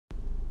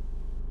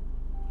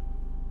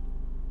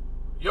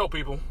Yo,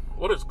 people,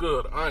 what is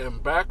good? I am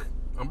back.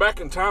 I'm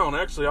back in town,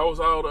 actually. I was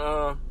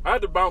out, I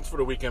had to bounce for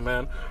the weekend,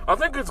 man. I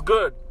think it's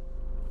good.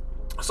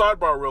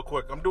 Sidebar real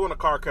quick. I'm doing a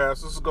car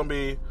cast. This is going to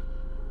be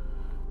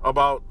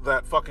about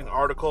that fucking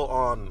article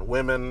on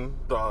women.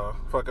 The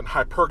fucking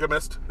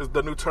hypergamist is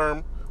the new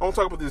term. I want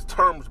to talk about these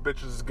terms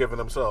bitches is giving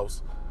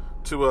themselves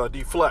to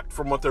deflect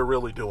from what they're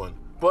really doing.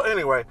 But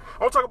anyway,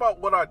 I want to talk about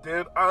what I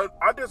did. I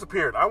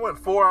disappeared. I went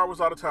 4 hours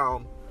out of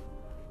town,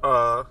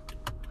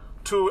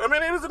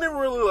 it isn't even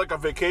really like a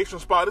vacation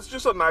spot. It's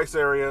just a nice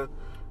area,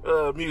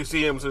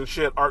 museums and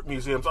shit, art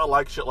museums. I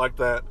like shit like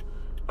that.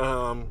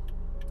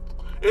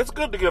 It's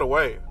good to get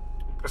away,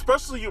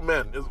 especially you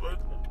men.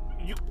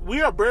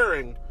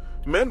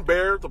 Men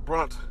bear the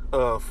brunt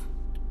of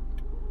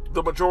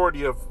the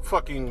majority of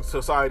fucking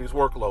society's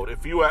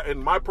workload.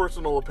 In my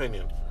personal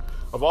opinion,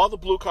 of all the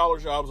blue collar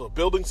jobs, of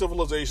building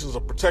civilizations,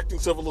 of protecting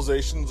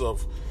civilizations,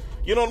 of,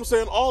 you know what I'm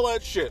saying, all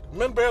that shit.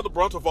 Men bear the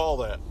brunt of all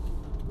that.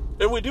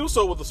 And we do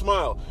so with a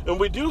smile. And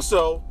we do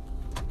so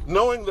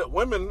knowing that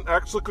women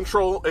actually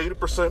control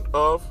 80%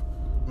 of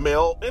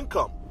male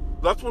income.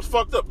 That's what's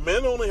fucked up.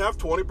 Men only have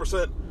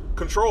 20%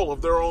 control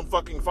of their own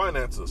fucking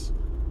finances.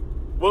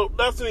 Well,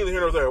 that's neither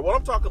here nor there. What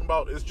I'm talking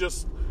about is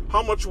just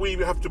how much we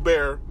have to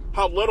bear,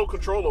 how little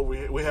control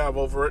we have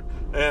over it,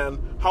 and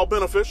how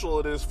beneficial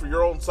it is for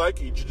your own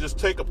psyche to just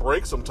take a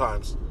break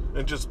sometimes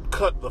and just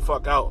cut the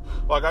fuck out.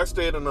 Like, I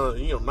stayed in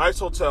a nice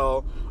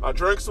hotel. I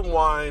drank some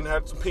wine,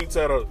 had some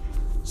pizza at a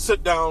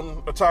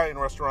sit-down Italian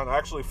restaurant,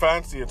 actually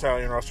fancy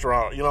Italian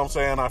restaurant, you know what I'm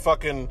saying?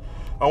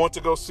 I went to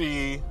go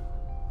see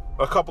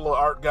a couple of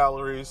art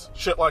galleries,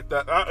 shit like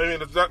that. I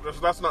mean, if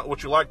that's not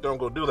what you like, don't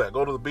go do that.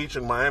 Go to the beach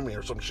in Miami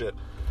or some shit.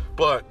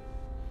 But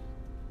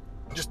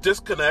just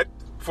disconnect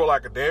for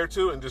like a day or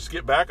two and just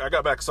get back. I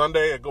got back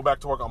Sunday. I go back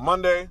to work on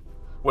Monday,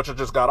 which I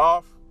just got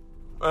off.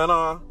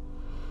 And,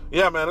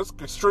 yeah, man, it's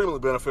extremely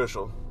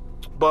beneficial.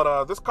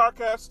 But, this car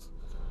cast,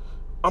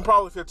 I'm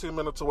probably 15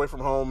 minutes away from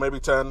home, maybe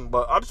 10,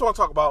 but I just want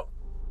to talk about,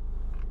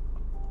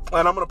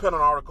 and I'm going to pen an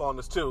article on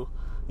this too.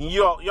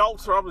 Y'all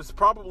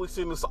probably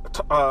seen this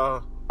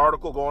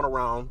article going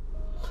around.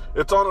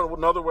 It's on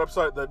another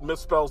website that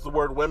misspells the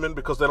word women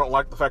because they don't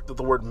like the fact that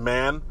the word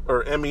man,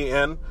 or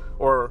M-E-N,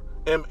 or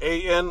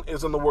M-A-N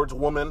is in the words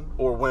woman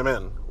or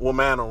women.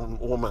 Woman or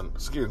woman,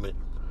 excuse me.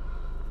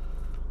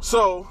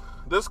 So,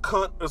 this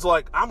cunt is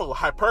like, I'm a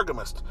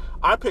hypergamist.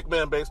 I pick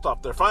men based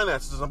off their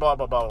finances and blah,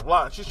 blah, blah, blah,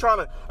 blah. She's trying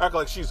to act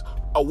like she's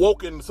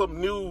awoken some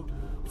new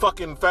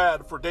fucking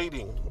fad for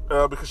dating.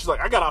 Because she's like,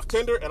 I got off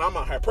Tinder and I'm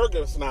a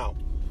hypergamist now.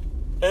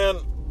 And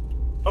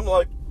I'm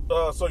like,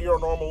 so you're a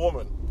normal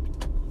woman.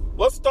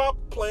 Let's stop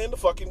playing the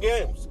fucking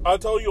games. I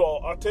tell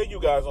you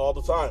guys all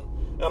the time.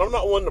 And I'm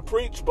not one to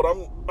preach, but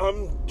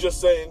I'm just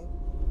saying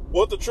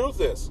what the truth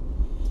is.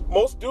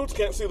 Most dudes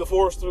can't see the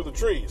forest through the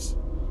trees.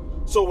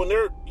 So when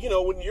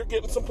when you're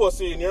getting some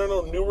pussy and you're in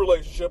a new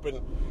relationship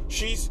and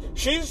she's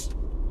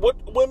what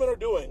women are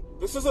doing.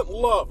 This isn't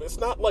love. It's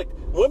not like,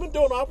 women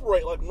don't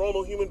operate like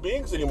normal human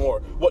beings anymore.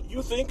 What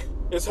you think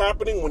is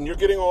happening when you're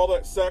getting all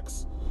that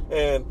sex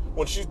and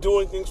when she's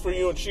doing things for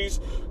you and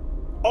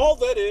all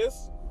that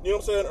is, you know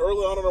what I'm saying,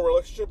 early on in a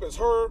relationship is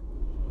her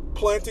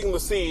planting the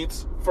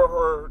seeds for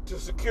her to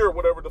secure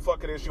whatever the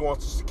fuck it is she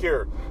wants to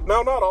secure.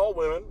 Now, not all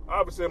women.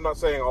 Obviously, I'm not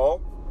saying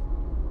all.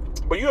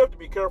 But you have to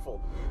be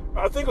careful.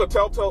 I think a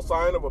telltale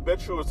sign of a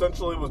bitch who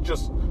essentially was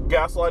just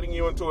gaslighting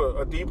you into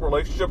a deep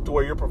relationship to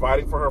where you're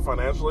providing for her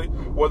financially,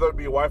 whether it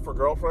be a wife or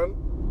girlfriend,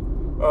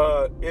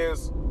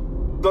 is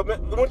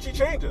when she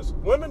changes.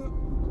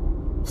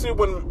 Women, see,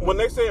 when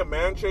they say a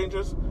man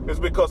changes, it's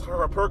because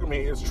her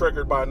hypergamy is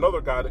triggered by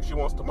another guy that she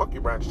wants to monkey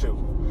branch to.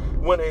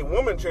 When a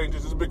woman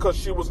changes, it's because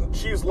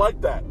she's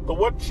like that. The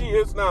what she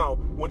is now,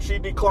 when she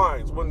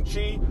declines, when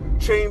she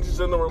changes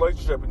in the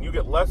relationship and you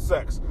get less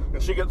sex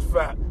and she gets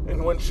fat,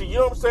 and when she, you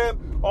know what I'm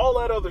saying, all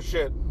that other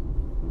shit.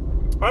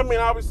 I mean,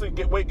 obviously,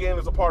 weight gain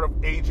is a part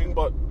of aging,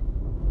 but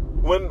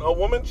when a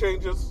woman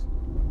changes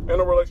in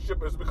a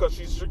relationship, it's because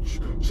she's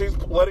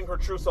letting her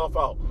true self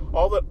out.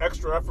 All that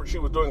extra effort she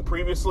was doing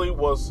previously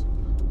was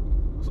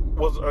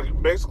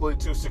basically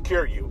to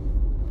secure you.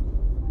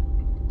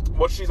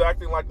 What she's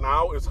acting like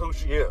now is who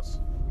she is.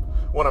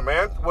 When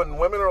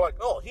women are like,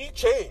 oh, he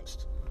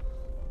changed,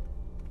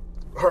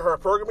 her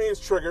hypergamy is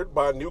triggered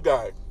by a new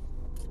guy.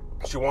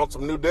 She wants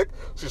some new dick.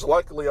 She's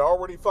likely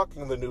already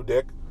fucking the new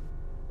dick.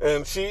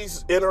 And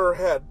she's in her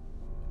head,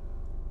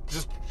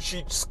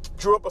 she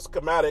drew up a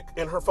schematic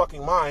in her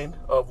fucking mind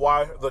of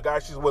why the guy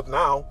she's with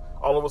now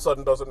all of a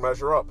sudden doesn't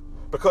measure up.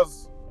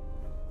 Because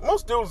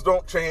most dudes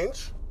don't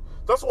change.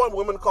 That's why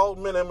women call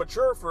men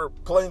immature for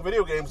playing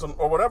video games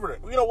or whatever.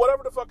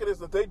 Whatever the fuck it is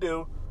that they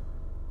do,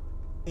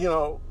 in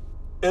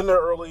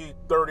their early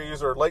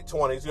 30s or late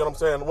 20s, you know what I'm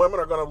saying? Women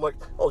are going to be like,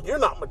 oh, you're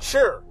not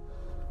mature.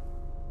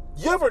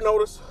 You ever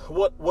notice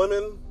what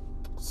women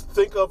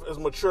think of as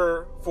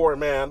mature for a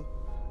man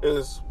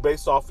is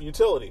based off of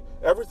utility?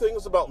 Everything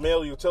is about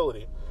male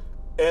utility.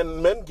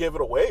 And men give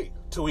it away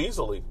too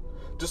easily.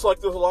 Just like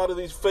there's a lot of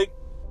these fake,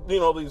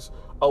 these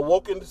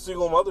awoken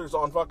single mothers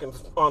on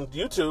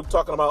YouTube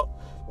talking about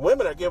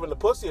Women are giving the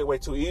pussy away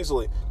too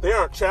easily. They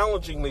aren't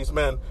challenging these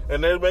men,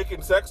 and they're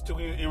making sex too,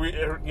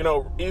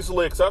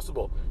 easily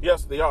accessible.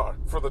 Yes, they are,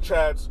 for the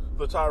Chads,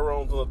 the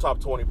Tyrones, and the top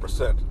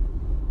 20%.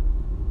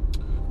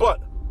 But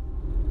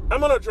I'm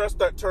going to address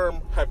that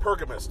term,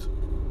 hypergamist.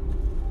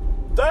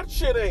 That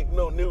shit ain't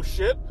no new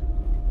shit.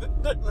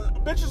 The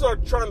bitches are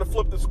trying to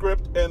flip the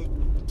script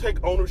and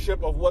take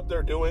ownership of what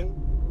they're doing.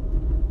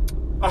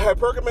 A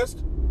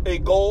hypergamist, a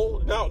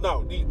goal. Now,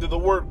 the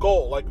word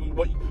goal, like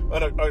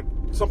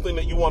something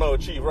that you want to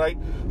achieve, right?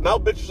 Now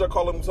bitches are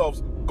calling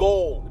themselves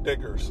goal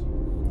diggers.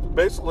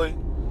 Basically,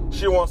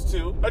 she wants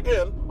to,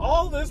 again,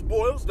 all this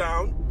boils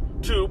down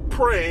to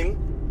preying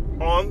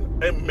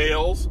on a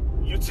male's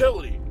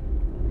utility.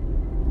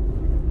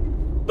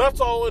 That's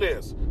all it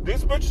is.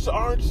 These bitches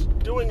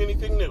aren't doing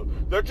anything new.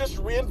 They're just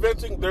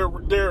reinventing. They're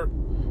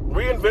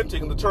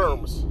reinventing the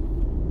terms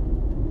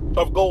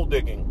of gold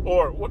digging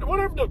or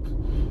whatever.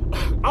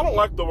 I don't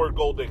like the word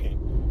gold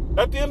digging.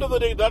 At the end of the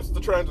day, that's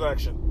the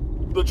transaction.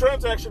 The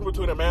transaction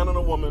between a man and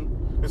a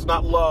woman is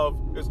not love.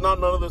 It's not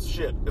none of this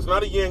shit. It's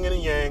not a yin and a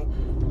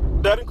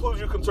yang. That includes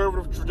you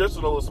conservative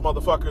traditionalist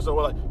motherfuckers that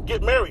were like,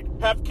 get married,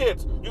 have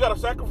kids. You got to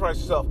sacrifice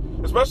yourself.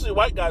 Especially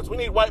white guys. We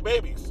need white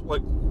babies.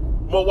 Like,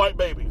 more white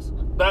babies.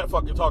 That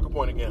fucking talking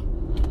point again.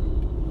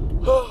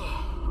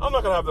 I'm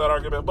not gonna have that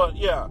argument, but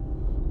yeah,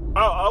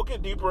 I'll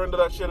get deeper into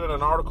that shit in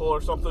an article or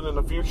something in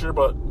the future.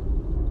 But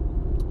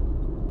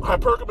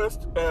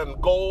hypergamist and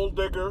gold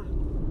digger,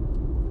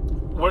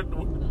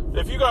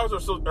 if you guys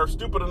are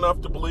stupid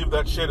enough to believe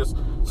that shit is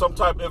some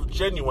type of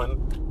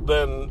genuine,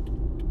 then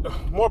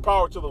more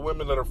power to the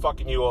women that are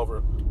fucking you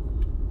over.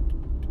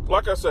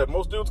 Like I said,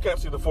 most dudes can't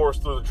see the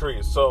forest through the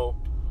trees. So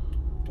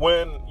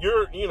when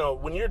you're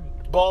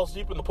balls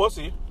deep in the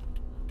pussy,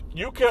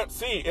 you can't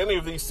see any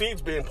of these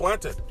seeds being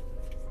planted.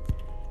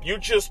 You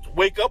just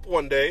wake up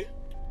one day,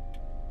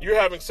 you're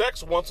having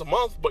sex once a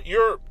month, but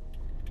you're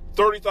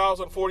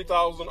 $30,000,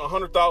 $40,000,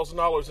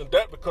 $100,000 in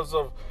debt because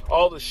of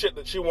all the shit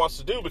that she wants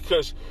to do,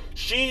 because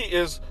she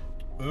is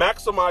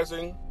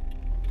maximizing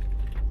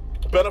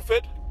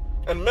benefit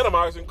and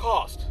minimizing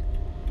cost.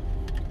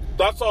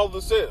 That's all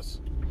this is.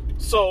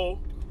 So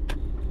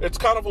it's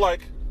kind of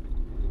like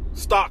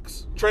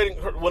stocks, trading.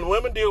 When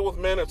women deal with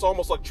men, it's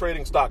almost like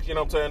trading stocks. You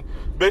know what I'm saying?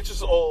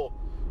 Bitches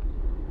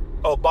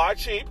will buy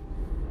cheap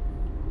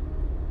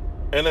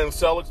and then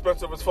sell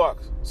expensive as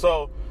fuck.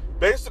 So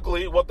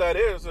basically what that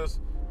is,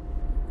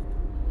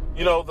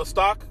 the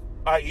stock,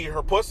 i.e.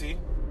 her pussy,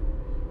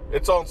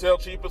 it's on sale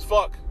cheap as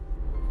fuck.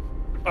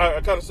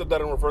 I kind of said that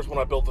in reverse when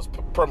I built this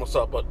premise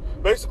up, but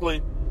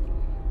basically,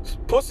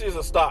 pussy is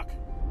a stock.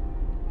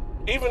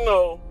 Even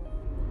though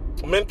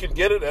men can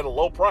get it at a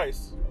low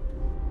price,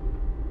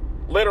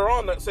 later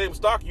on, that same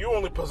stock, you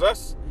only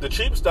possess the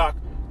cheap stock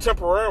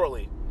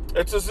temporarily.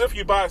 It's as if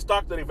you buy a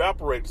stock that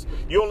evaporates.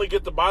 You only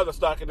get to buy the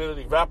stock and then it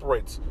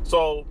evaporates.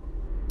 So,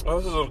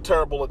 this is a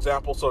terrible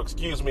example, so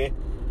excuse me.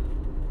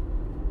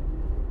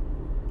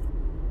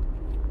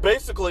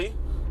 Basically,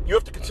 you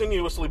have to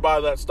continuously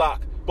buy that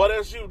stock. But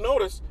as you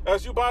notice,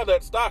 as you buy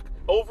that stock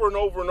over and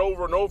over and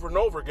over and over and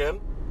over again,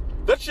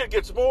 that shit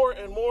gets more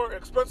and more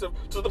expensive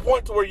to the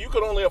point to where you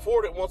can only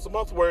afford it once a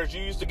month, whereas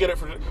you used to get it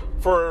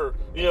for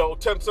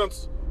 10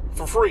 cents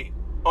for free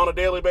on a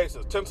daily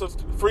basis. 10 cents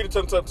free to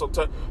 10 cents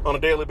on a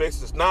daily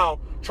basis. Now,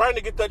 trying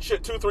to get that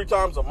shit 2-3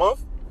 times a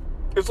month,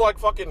 it's like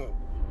fucking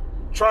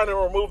trying to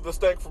remove the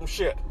stank from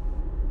shit.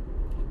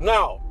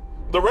 Now,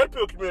 the red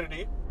pill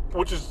community,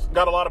 which has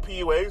got a lot of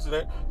PUAs in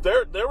it,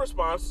 their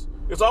response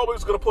is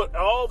always going to put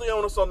all the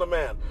onus on the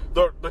man.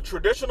 The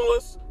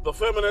traditionalists, the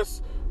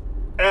feminists,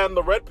 and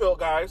the red pill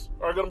guys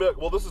are going to be like,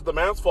 well, this is the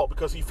man's fault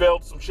because he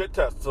failed some shit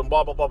tests and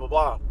blah, blah, blah, blah,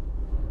 blah.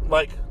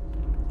 Like,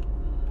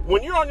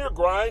 when you're on your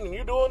grind and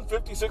you're doing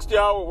 50,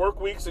 60-hour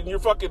work weeks and you're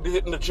fucking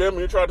hitting the gym and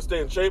you're trying to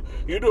stay in shape,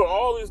 you're doing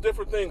all these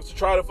different things to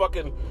try to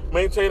fucking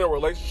maintain a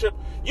relationship,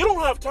 you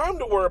don't have time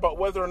to worry about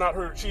whether or not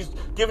she's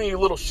giving you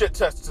little shit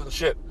tests and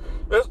shit.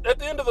 At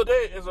the end of the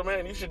day, as a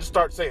man, you should just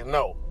start saying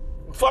no.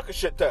 Fuck a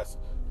shit test.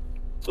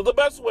 So the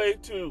best way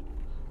to,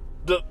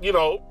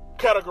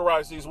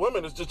 categorize these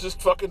women is to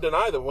just fucking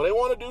deny them. When they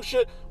want to do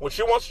shit, when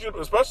she wants you,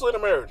 especially in a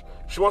marriage,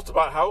 she wants to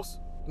buy a house?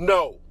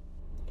 No.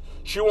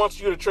 She wants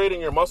you to trade in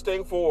your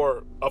Mustang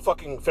for a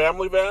fucking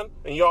family van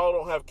and y'all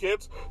don't have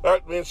kids?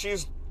 That means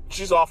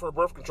she's off her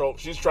birth control.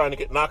 She's trying to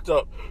get knocked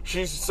up.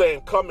 She's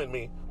saying, come in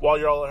me while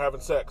y'all are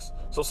having sex.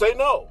 So say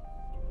no.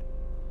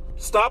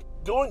 Stop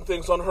doing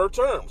things on her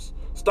terms.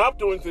 Stop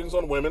doing things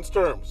on women's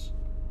terms.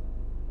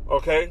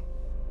 Okay?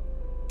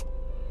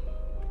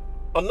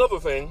 Another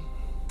thing,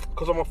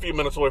 because I'm a few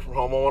minutes away from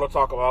home, I want to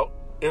talk about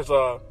is,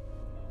 and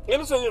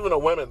this isn't even a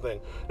women thing.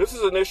 This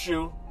is an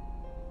issue,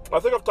 I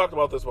think I've talked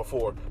about this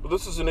before, but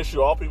this is an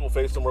issue all people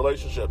face in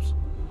relationships.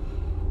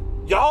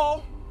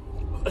 Y'all,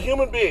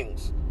 human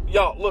beings,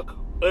 y'all, look,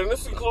 and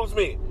this includes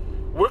me,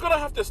 we're going to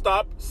have to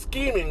stop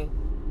scheming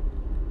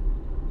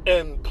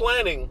and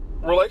planning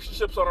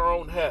relationships on our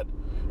own head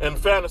and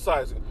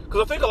fantasizing.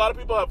 Because I think a lot of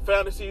people have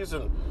fantasies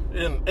and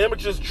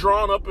images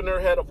drawn up in their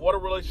head of what a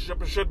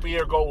relationship should be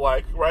or go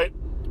like, right?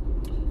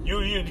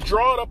 You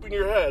draw it up in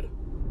your head,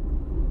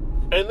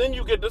 and then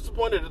you get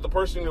disappointed at the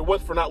person you're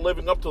with for not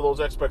living up to those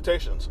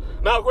expectations.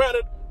 Now,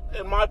 granted,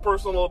 in my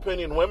personal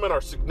opinion, women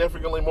are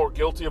significantly more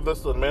guilty of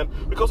this than men,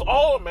 because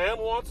all a man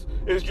wants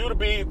is you to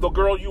be the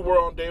girl you were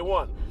on day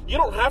one. You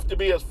don't have to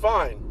be as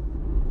fine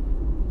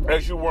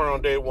as you were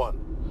on day one.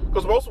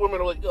 Because most women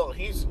are like, oh,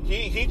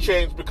 he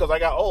changed because I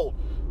got old.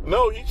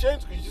 No, he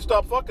changed because you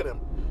stopped fucking him.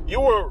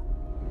 You were,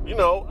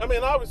 I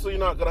mean, obviously you're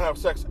not going to have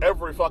sex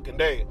every fucking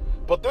day.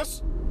 But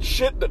this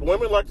shit that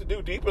women like to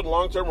do deep in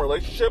long-term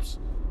relationships,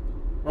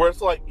 where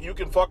it's like you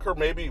can fuck her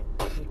maybe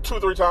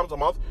 2-3 times a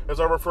month,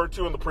 as I referred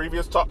to in the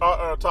previous topic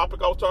I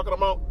was talking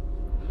about,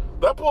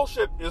 that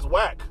bullshit is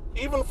whack.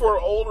 Even for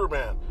an older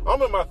man.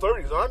 I'm in my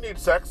 30s and I need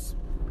sex.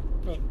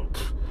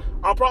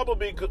 I'll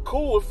probably be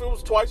cool if it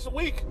was twice a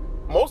week.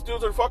 Most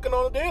dudes are fucking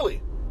on a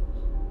daily.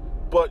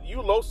 But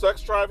you low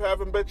sex drive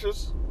having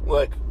bitches,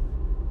 like,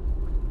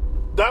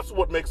 that's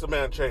what makes a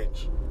man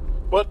change.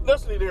 But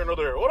that's neither here nor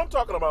there. What I'm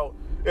talking about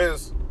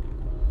is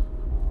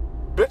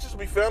bitches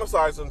be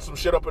fantasizing some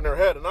shit up in their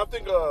head. And I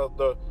think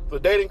the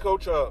dating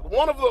coach,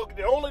 one of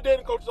the only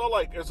dating coaches I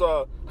like is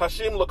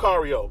Hashim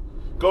Lucario.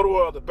 Go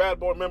to the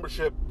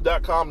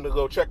badboymembership.com to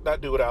go check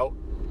that dude out.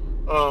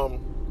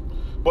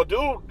 But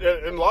dude,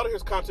 and a lot of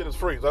his content is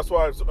free. That's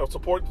why I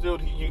support the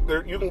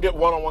dude. You can get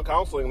one-on-one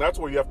counseling. That's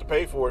where you have to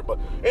pay for it. But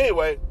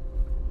anyway,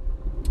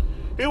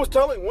 he was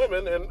telling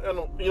women, and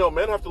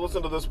men have to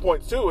listen to this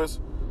point too, is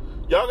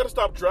y'all got to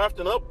stop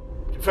drafting up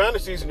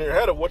fantasies in your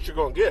head of what you're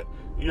going to get.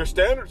 Your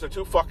standards are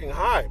too fucking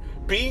high.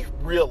 Be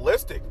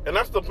realistic. And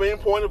that's the main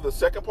point of the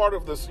second part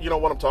of this,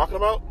 what I'm talking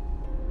about.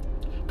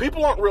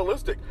 People aren't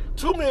realistic.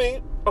 Too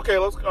many, okay,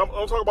 I'll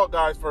talk about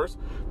guys first.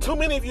 Too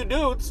many of you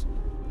dudes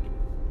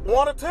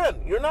want a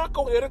 10. You're not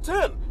going to get a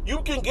 10.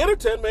 You can get a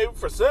 10 maybe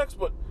for sex,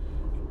 but,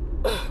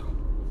 you know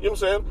what I'm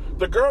saying?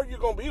 The girl you're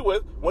going to be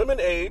with, women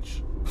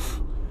age,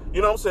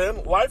 you know what I'm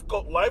saying? Life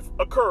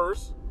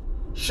occurs.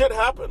 Shit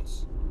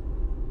happens.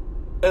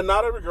 And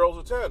not every girl's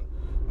a 10.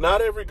 Not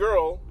every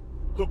girl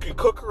who can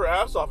cook her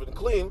ass off and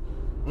clean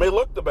may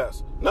look the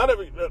best.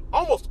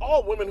 Almost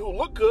all women who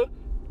look good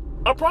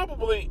are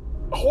probably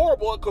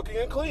horrible at cooking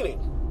and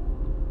cleaning.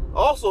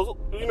 Also,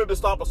 you need to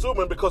stop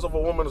assuming because of a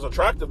woman is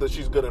attractive that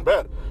she's good in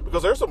bed.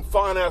 Because there's some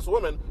fine-ass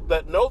women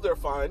that know they're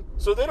fine,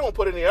 so they don't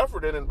put any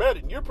effort in bed,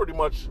 and you're pretty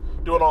much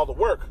doing all the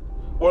work.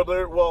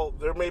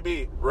 There may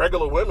be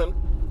regular women,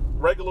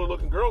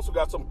 regular-looking girls who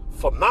got some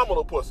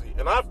phenomenal pussy,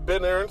 and I've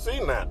been there and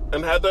seen that,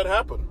 and had that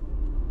happen.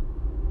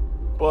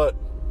 But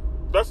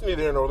that's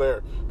neither here nor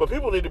there. But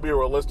people need to be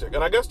realistic.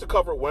 And I guess to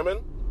cover women,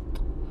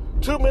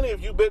 too many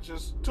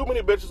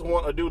bitches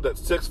want a dude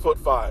that's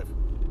 6'5",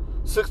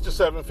 6 to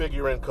 7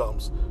 figure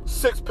incomes,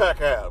 6-pack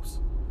abs.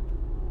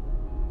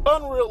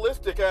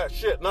 Unrealistic ass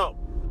shit. Now,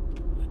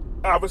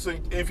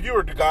 obviously, if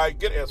you're the guy,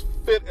 get as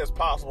fit as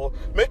possible,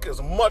 make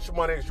as much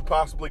money as you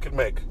possibly can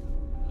make.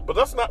 But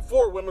that's not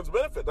for women's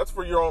benefit. That's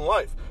for your own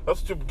life.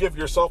 That's to give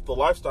yourself the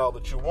lifestyle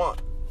that you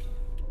want.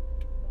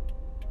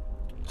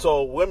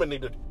 So women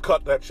need to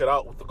cut that shit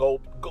out with the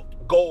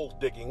gold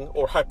digging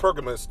or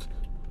hypergamist,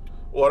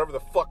 whatever the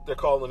fuck they're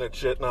calling it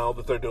shit now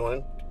that they're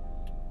doing.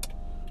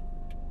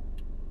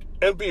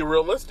 And be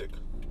realistic.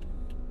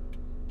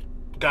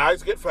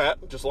 Guys get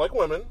fat, just like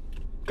women.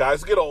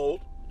 Guys get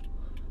old.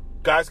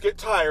 Guys get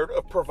tired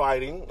of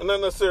providing, and not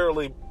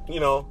necessarily,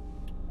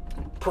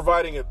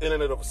 providing it in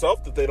and of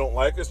itself that they don't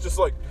like. It's just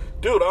like,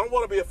 dude, I don't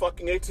want to be a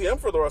fucking ATM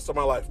for the rest of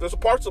my life. There's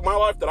parts of my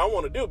life that I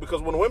want to do,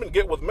 because when women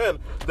get with men,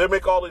 they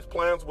make all these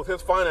plans with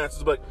his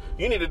finances, but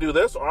you need to do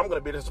this or I'm going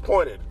to be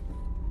disappointed.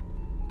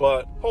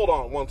 But hold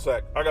on one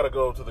sec. I got to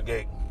go to the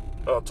gate,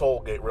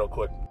 toll gate real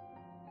quick.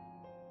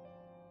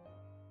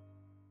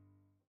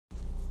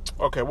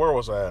 Okay, where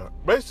was I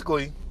at?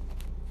 Basically,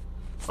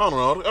 I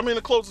don't know. I mean,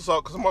 to close this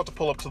out, because I'm about to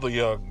pull up to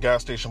the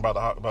gas station by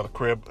the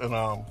crib, and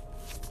I'm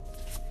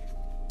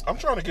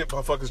trying to get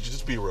motherfuckers to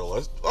just be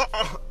realistic.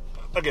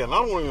 Again,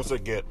 I don't want to even say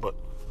get, but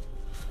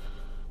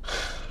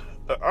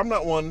I'm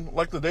not one,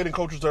 like the dating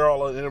coaches, they're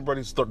all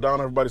down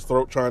everybody's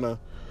throat trying to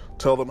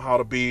tell them how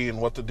to be and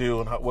what to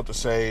do and what to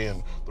say,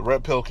 and the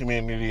red pill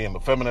community and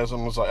the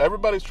feminism. It's like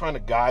everybody's trying to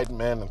guide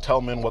men and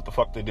tell men what the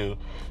fuck they do,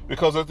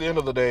 because at the end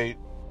of the day,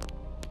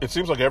 it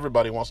seems like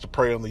everybody wants to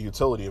prey on the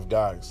utility of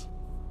guys.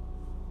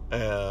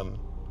 And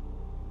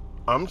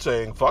I'm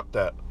saying fuck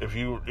that. If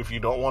you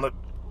don't want to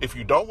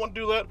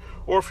do that,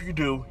 or if you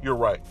do, you're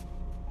right.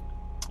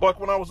 Like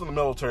when I was in the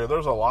military,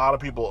 there's a lot of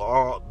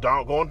people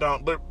going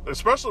down,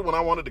 especially when I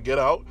wanted to get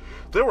out.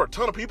 There were a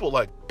ton of people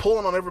like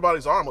pulling on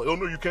everybody's arm, like, oh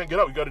no, you can't get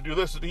out, you got to do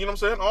this. You know what I'm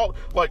saying? All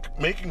like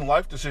making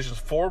life decisions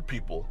for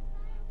people,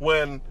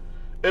 when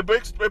it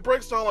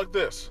breaks down like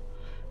this: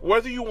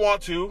 whether you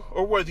want to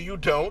or whether you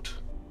don't,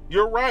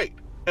 you're right.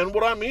 And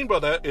what I mean by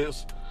that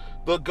is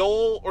the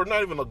goal, or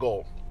not even the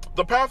goal,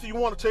 the path you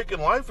want to take in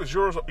life is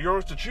yours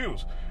to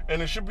choose.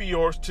 And it should be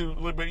yours to,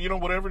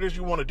 whatever it is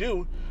you want to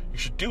do, you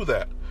should do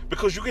that.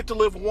 Because you get to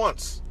live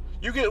once.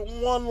 You get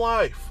one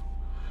life.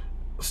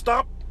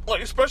 Stop,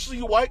 like, especially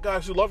you white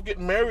guys who love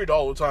getting married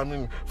all the time,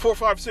 and 4,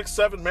 5, 6,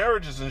 7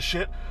 marriages and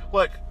shit.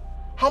 Like,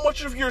 How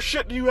much of your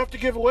shit do you have to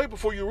give away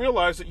before you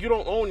realize that you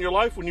don't own your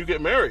life when you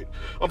get married?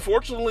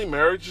 Unfortunately,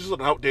 marriage is an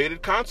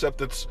outdated concept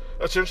that's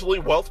essentially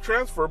wealth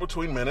transfer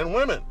between men and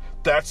women.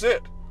 That's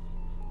it.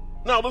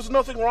 Now, there's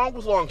nothing wrong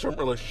with long-term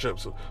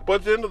relationships, but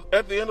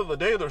at the end of the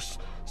day, there's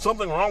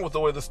something wrong with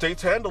the way the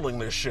state's handling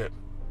this shit.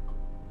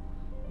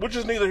 Which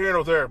is neither here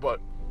nor there,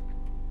 but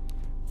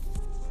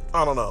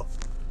I don't know.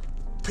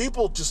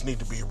 People just need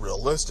to be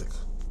realistic.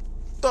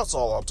 That's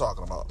all I'm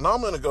talking about. Now I'm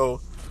going to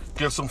go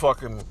get some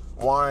fucking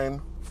wine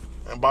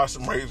and buy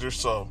some razors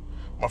so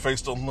my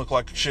face don't look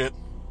like shit.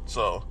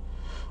 So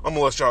I'm going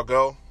to let y'all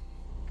go.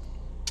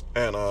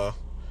 And,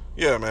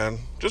 yeah, man,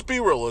 just be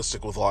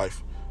realistic with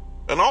life.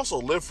 And also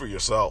live for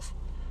yourself.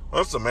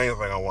 That's the main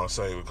thing I want to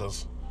say,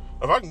 because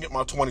if I can get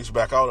my 20s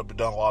back, I would have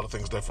done a lot of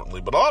things differently.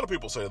 But a lot of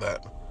people say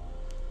that.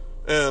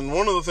 And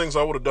one of the things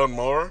I would have done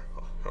more,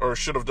 or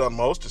should have done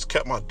most, is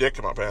kept my dick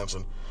in my pants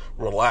and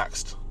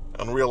relaxed.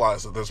 And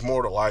realized that there's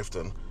more to life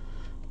than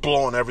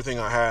blowing everything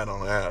I had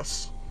on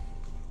ass.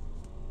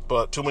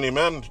 But too many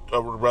men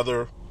would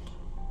rather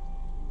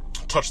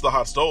touch the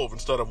hot stove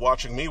instead of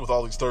watching me with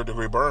all these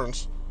third-degree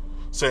burns,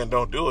 saying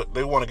don't do it.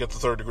 They want to get the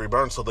third-degree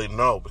burn so they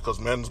know, because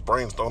men's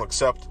brains don't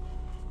accept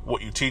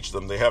what you teach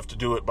them. They have to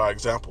do it by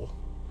example.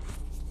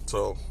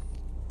 So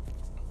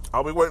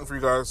I'll be waiting for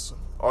you guys,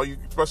 all you,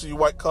 especially you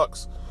white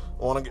cucks,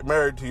 want to get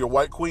married to your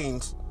white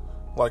queens.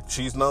 Like,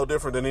 she's no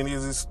different than any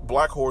of these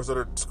black whores that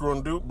are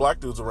screwing black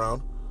dudes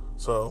around.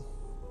 So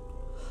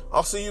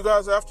I'll see you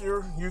guys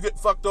after you get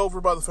fucked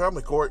over by the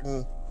family court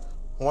and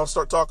want to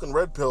start talking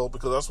red pill,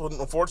 because that's what,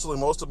 unfortunately,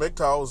 most of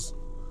MGTOW's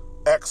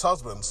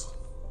ex-husbands.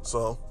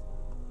 So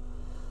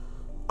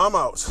I'm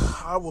out.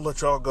 I will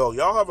let y'all go.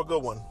 Y'all have a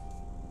good one.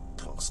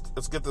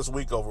 Let's get this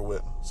week over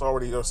with. It's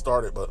already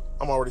started, but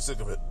I'm already sick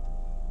of it.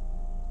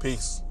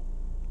 Peace.